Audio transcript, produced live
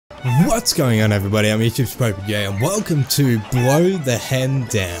What's going on, everybody? I'm YouTube's popeyJN and welcome to Blow the Hen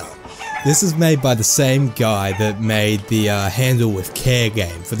Down. This is made by the same guy that made the Handle with Care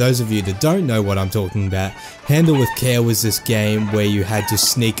game. For those of you that don't know what I'm talking about, Handle with Care was this game where you had to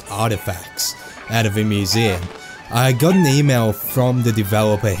sneak artifacts out of a museum. I got an email from the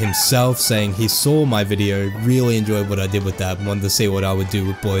developer himself saying he saw my video, really enjoyed what I did with that, wanted to see what I would do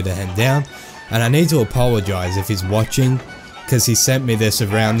with Blow the Hen Down. And I need to apologize if he's watching, because he sent me this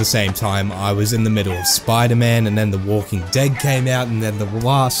around the same time I was in the middle of Spider-Man, and then The Walking Dead came out, and then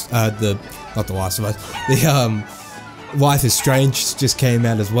Life is Strange just came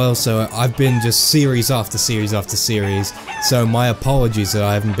out as well, so I've been just series after series after series, so my apologies that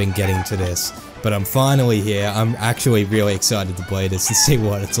I haven't been getting to this, but I'm finally here. I'm actually really excited to play this and see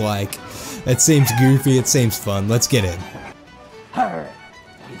what it's like. It seems goofy, it seems fun, let's get in. Her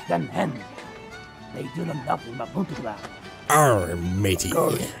is them hen. They do them nothing but multiply. Arr, matey.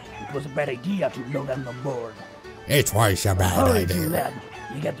 Good. It was a bad idea to load them on board. It was a bad Hurry, idea. lad.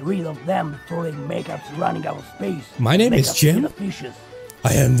 You get rid of them before they make us running out of space. My name is Jim.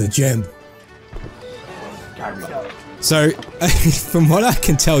 I am the Gem. So, from what I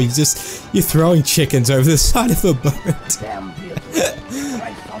can tell, you're throwing chickens over the side of a boat.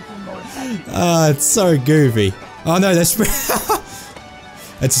 It's so goofy. Oh no, that's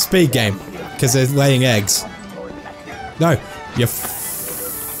it's a speed game because they're laying eggs. No, you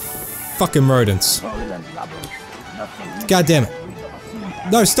fucking rodents. God damn it.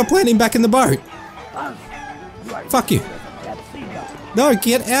 No, stop landing back in the boat. Fuck you. No,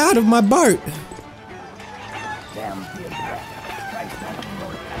 get out of my boat.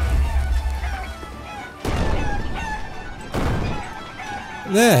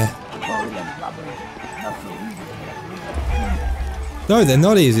 There. No, they're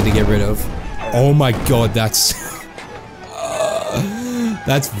not easy to get rid of. Oh my god, that's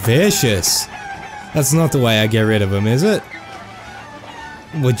vicious. That's not the way I get rid of them, is it?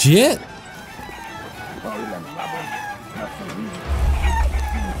 Legit?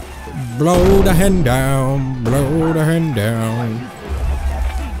 Blow the hen down, blow the hen down.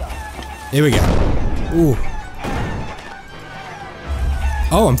 Here we go. Ooh.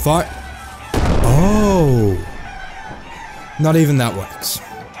 Oh, I'm fine. Oh. Not even that works.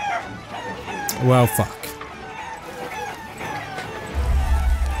 Well, fuck.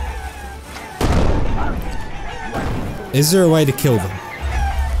 Is there a way to kill them?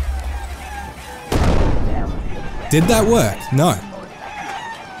 Did that work? No.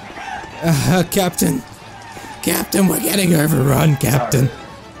 Captain. Captain, we're getting overrun, Captain.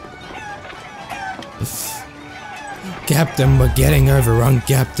 Captain, we're getting overrun,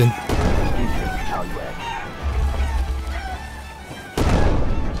 Captain.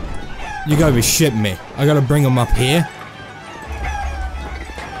 You gotta be shitting me. I gotta bring them up here?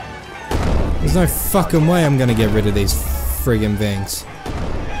 There's no fucking way I'm gonna get rid of these friggin' things.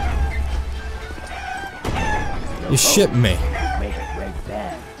 You shitting me.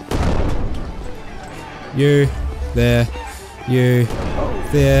 You, there, you,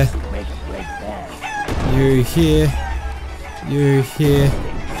 there, you here, you here.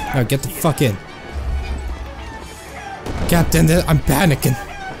 No, get the fuck in. Captain, I'm panicking.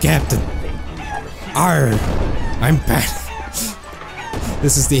 Captain. Arr, I'm panicking.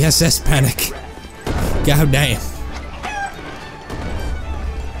 This is the SS panic. God damn.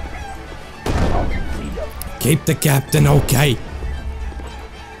 Keep the captain okay.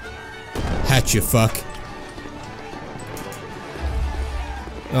 Hatch, you fuck.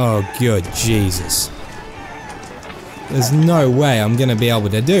 Oh, good Jesus. There's no way I'm gonna be able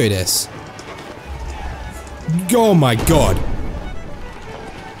to do this. Oh my god.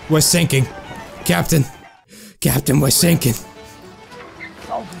 We're sinking. Captain. Captain, we're sinking.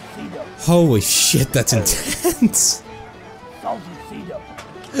 Holy shit, that's intense.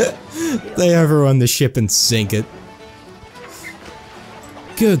 They overrun the ship and sink it.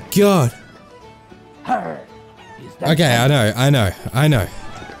 Good god. Okay, I know.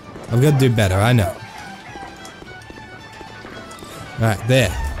 I've got to do better, I know. Alright,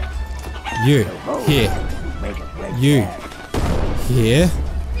 there. You, here. You, here.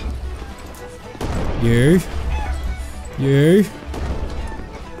 You.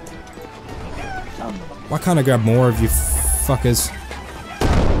 Why can't I grab more of you fuckers?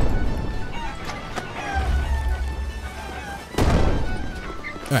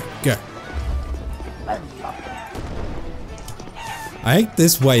 Alright, go. I think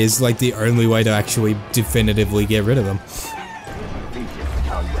this way is like the only way to actually definitively get rid of them.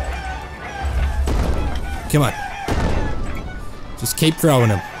 Come on. Just keep throwing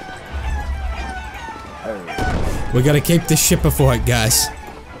them. We gotta keep this ship afloat, guys.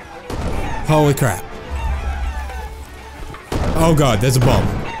 Holy crap. Oh god, there's a bomb.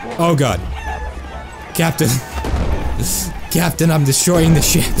 Oh god. Captain. Captain, I'm destroying the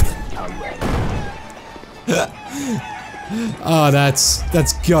ship. Oh, that's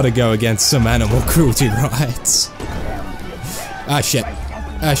gotta go against some animal cruelty rights. Ah shit.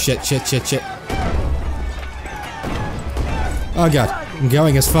 Ah shit. Oh god, I'm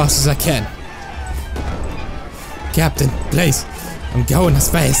going as fast as I can. Captain, please. I'm going as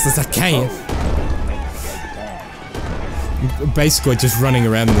fast as I can. I'm basically just running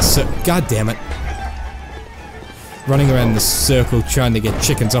around in the circle. God damn it. Running around in the circle trying to get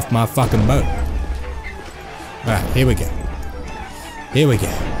chickens off my fucking boat. Alright, here we go. Here we go.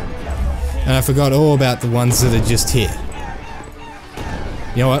 And I forgot all about the ones that are just here.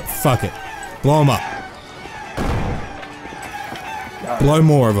 You know what? Fuck it. Blow them up. Blow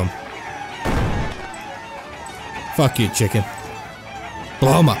more of them. Fuck you, chicken.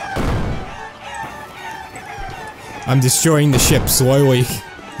 Blow them up. I'm destroying the ship slowly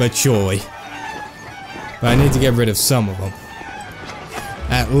but surely. But I need to get rid of some of them.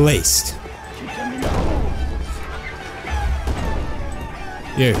 At least.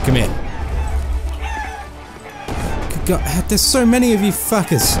 You, come here. God, there's so many of you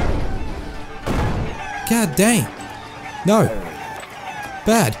fuckers. God dang. No.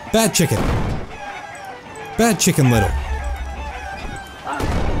 Bad chicken. Bad chicken little.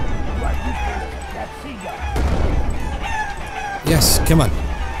 Yes, come on.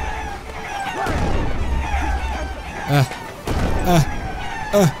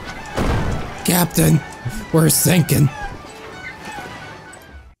 Captain, we're sinking.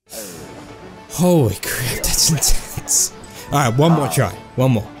 Holy crap, that's intense. Alright, one more try.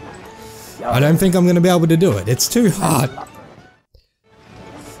 One more. I don't think I'm gonna be able to do it. It's too hard.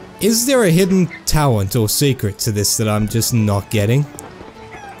 Is there a hidden talent or secret to this that I'm just not getting?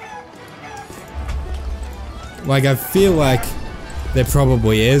 Like, I feel like there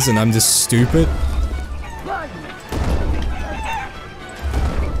probably is and I'm just stupid.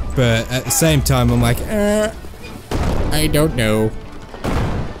 But at the same time, I'm like, I don't know.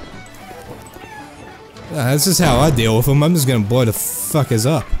 This is how I deal with them. I'm just gonna blow the fuckers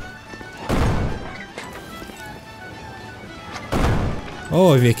up.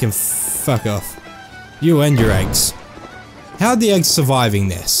 All of you can fuck off. You and your eggs. How are the eggs surviving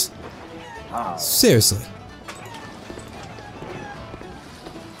this? Seriously.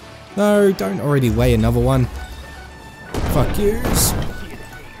 No, don't already lay another one. Fuck yous.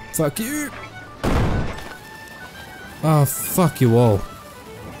 Fuck you. Oh, fuck you all.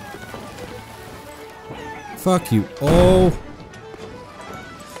 Fuck you all.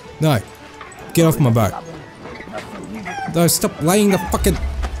 No. Get off my boat. No, stop laying the fucking...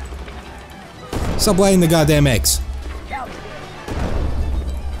 Stop laying the goddamn eggs.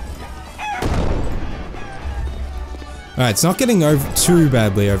 Alright, it's not getting over too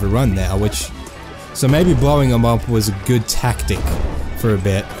badly overrun now, which... So maybe blowing them up was a good tactic for a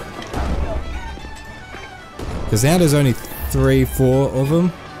bit. Because now there's only 3, 4 of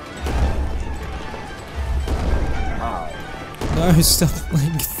them. No, stop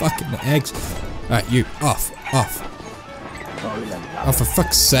laying fucking eggs. Alright, you, off. Oh, for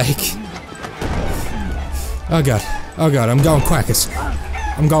fuck's sake. Oh god, I'm going quackers.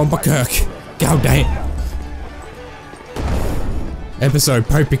 I'm going Bukkirk. God damn. Episode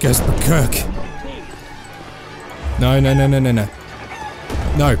Popey's Bukkirk. No.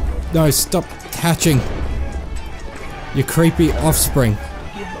 No, stop hatching. You creepy offspring.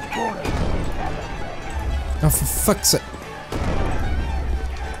 Oh, for fuck's sake.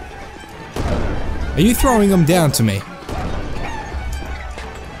 Are you throwing them down to me?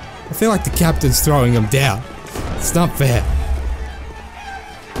 I feel like the captain's throwing them down. It's not fair.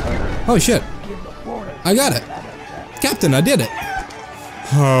 Oh shit. I got it. Captain, I did it.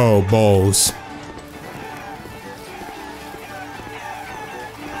 Oh, balls.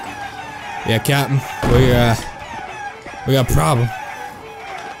 Yeah, Captain, we got a problem.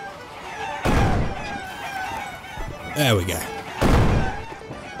 There we go.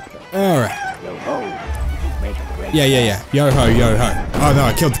 Alright. Yeah. Yo ho. Oh no,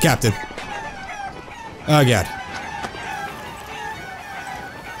 I killed the captain. Oh god.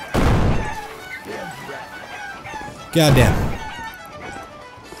 Goddamn.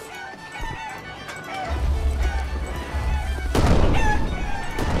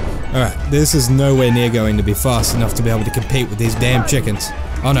 Alright, this is nowhere near going to be fast enough to be able to compete with these damn chickens.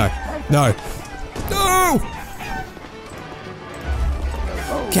 Oh no. No!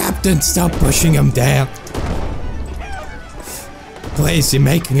 Captain, stop pushing them down. Please, you're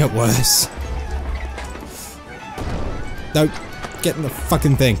making it worse. No, get in the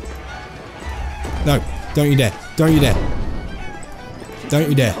fucking thing. No, don't you dare. Don't you dare. Don't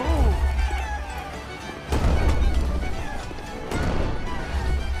you dare.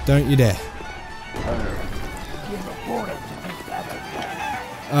 Don't you dare.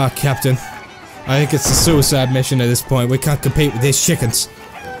 Ah, Captain. I think it's a suicide mission at this point. We can't compete with these chickens.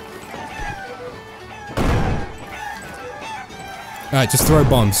 Alright, just throw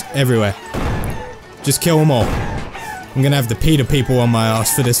bombs everywhere. Just kill them all. I'm gonna have the PETA people on my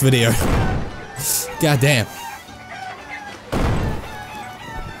ass for this video. God damn.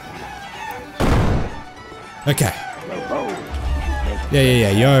 Okay.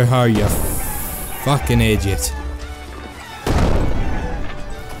 Yeah. Yo ho, you fucking idiot.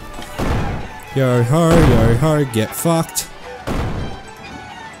 Yo ho, get fucked.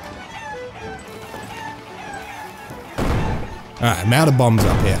 Alright, I'm out of bombs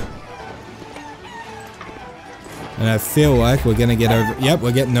up here. And I feel like we're gonna get over- yep,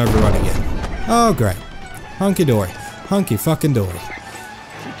 we're getting overrun again. Oh great. Hunky dory. Hunky fucking dory.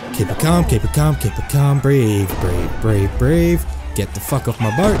 Keep it calm, keep it calm, keep it calm. Breathe, breathe, breathe, breathe. Get the fuck off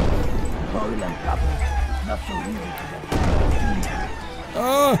my boat.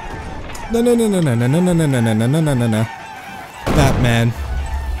 Oh! No. Batman.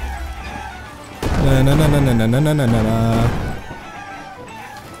 No.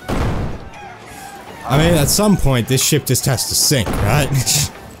 I mean, at some point, this ship just has to sink, right?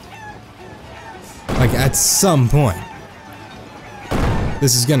 Like, at some point.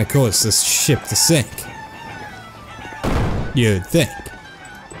 This is gonna cause this ship to sink. You'd think.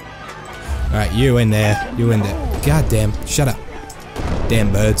 Alright, you in there. You in there. God damn. Shut up.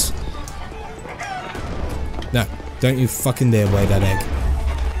 Damn birds. No, don't you fucking dare weigh that egg.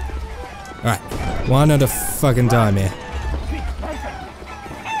 Alright, one at a fucking time here.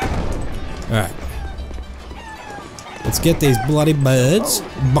 Alright. Let's get these bloody birds,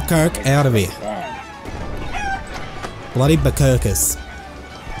 Bukkirk, out of here. Bloody Bukkirkers.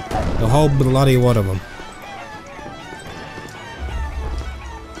 The whole bloody one of them.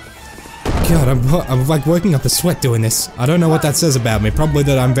 God, I'm like working up a sweat doing this. I don't know what that says about me. Probably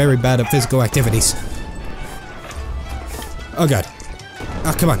that I'm very bad at physical activities. Oh god.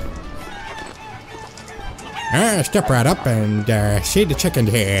 Oh, come on. Step right up and see the chicken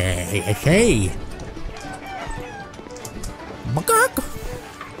here. Hey.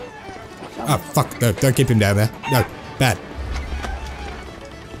 Oh fuck, no, don't keep him down there. No, bad.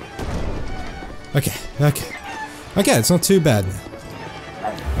 Okay, it's not too bad now.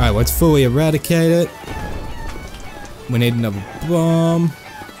 Alright, let's fully eradicate it. We need another bomb.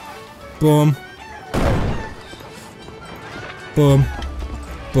 Boom. Boom.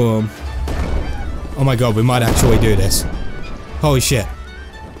 Boom. Oh my god, we might actually do this. Holy shit.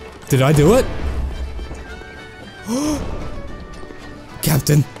 Did I do it?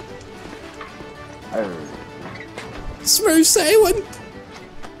 Captain. Smooth sailing.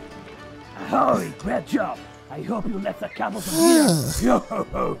 Oh, great job. I hope you left the camels in here. Yo ho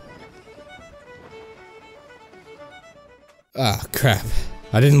ho. Ah, crap.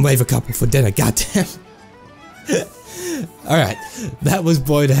 I didn't leave a couple for dinner, goddamn. Alright, that was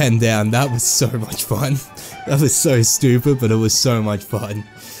Blow the Hen Down. That was so much fun. That was so stupid, but it was so much fun.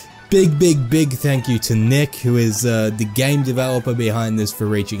 Big thank you to Nick, who is the game developer behind this, for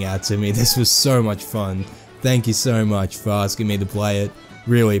reaching out to me. This was so much fun. Thank you so much for asking me to play it.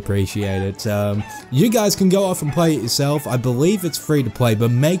 Really appreciate it. You guys can go off and play it yourself. I believe it's free to play,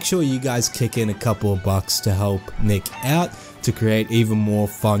 but make sure you guys kick in a couple of bucks to help Nick out to create even more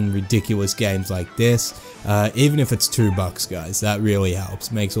fun, ridiculous games like this. Even if it's $2, guys, that really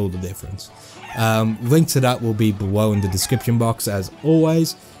helps. Makes all the difference. Link to that will be below in the description box as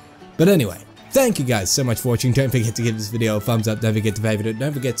always. But anyway, thank you guys so much for watching. Don't forget to give this video a thumbs up. Don't forget to favorite it.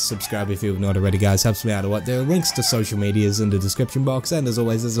 Don't forget to subscribe if you've not already, guys. Helps me out a lot. There are links to social medias in the description box. And as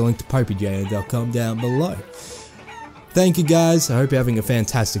always, there's a link to popeyJN.com down below. Thank you guys. I hope you're having a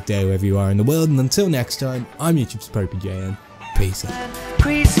fantastic day wherever you are in the world. And until next time, I'm YouTube's popeyJN. Peace out.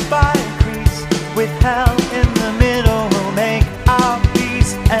 Crease by crease with hell.